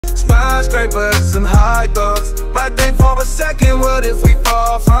skyscrapers and high thoughts. Might think for a second, what if we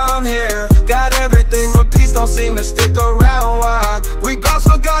fall from here? Got everything, but peace don't seem to stick around. Why? We got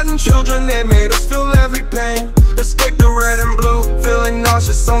forgotten children, they made us feel every pain. Escape the red and blue, feeling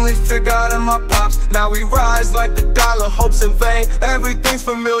nauseous, only forgot in my pops. Now we rise like the dollar, hopes in vain. Everything's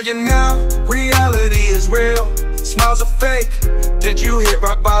familiar now, reality is real. Smiles are fake. Did you hit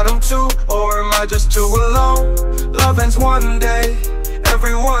rock bottom too? Or am I just too alone? Love ends one day,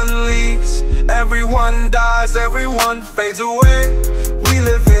 everyone leaves, everyone dies, everyone fades away. We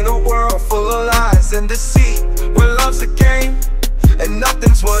live in a world full of lies and deceit, where love's a game and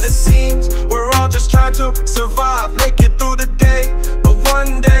nothing's what it seems. We're all just trying to survive, make it through the day, but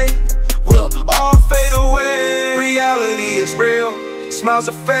one day we'll all fade away. Reality is real, smiles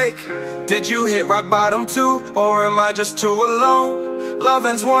are fake. Did you hit rock bottom too? Or am I just too alone? Love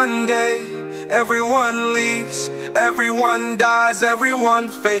ends one day, everyone leaves, everyone dies, everyone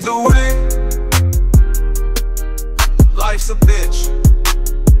fades away. Life's a bitch,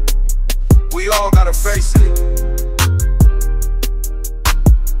 we all gotta face it.